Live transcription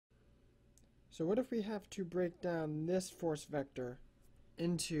So what if we have to break down this force vector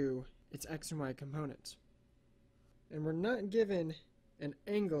into its x and y components? And we're not given an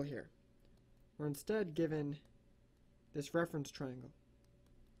angle here. We're instead given this reference triangle.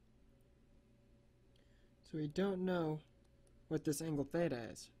 So we don't know what this angle theta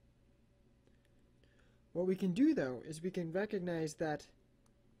is. What we can do though is we can recognize that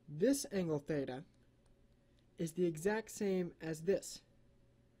this angle theta is the exact same as this.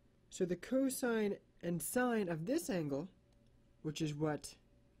 So the cosine and sine of this angle, which is what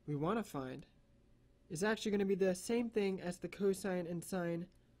we want to find, is actually going to be the same thing as the cosine and sine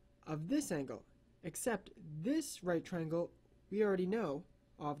of this angle, except this right triangle we already know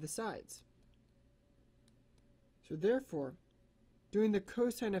all of the sides. So therefore, doing the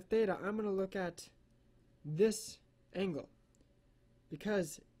cosine of theta, I'm going to look at this angle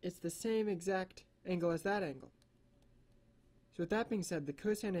because it's the same exact angle as that angle. So with that being said, the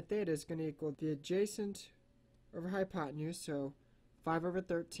cosine of theta is going to equal the adjacent over hypotenuse, so 5 over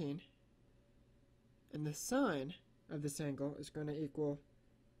 13. And the sine of this angle is going to equal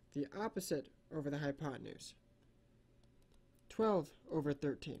the opposite over the hypotenuse, 12 over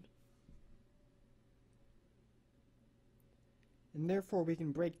 13. And therefore we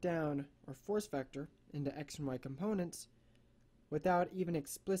can break down our force vector into x and y components without even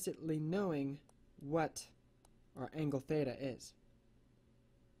explicitly knowing what our angle theta is.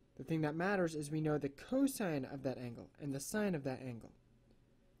 The thing that matters is we know the cosine of that angle and the sine of that angle.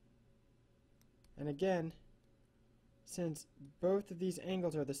 And again, since both of these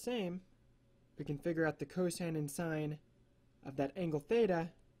angles are the same, we can figure out the cosine and sine of that angle theta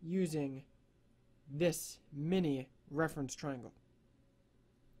using this mini reference triangle.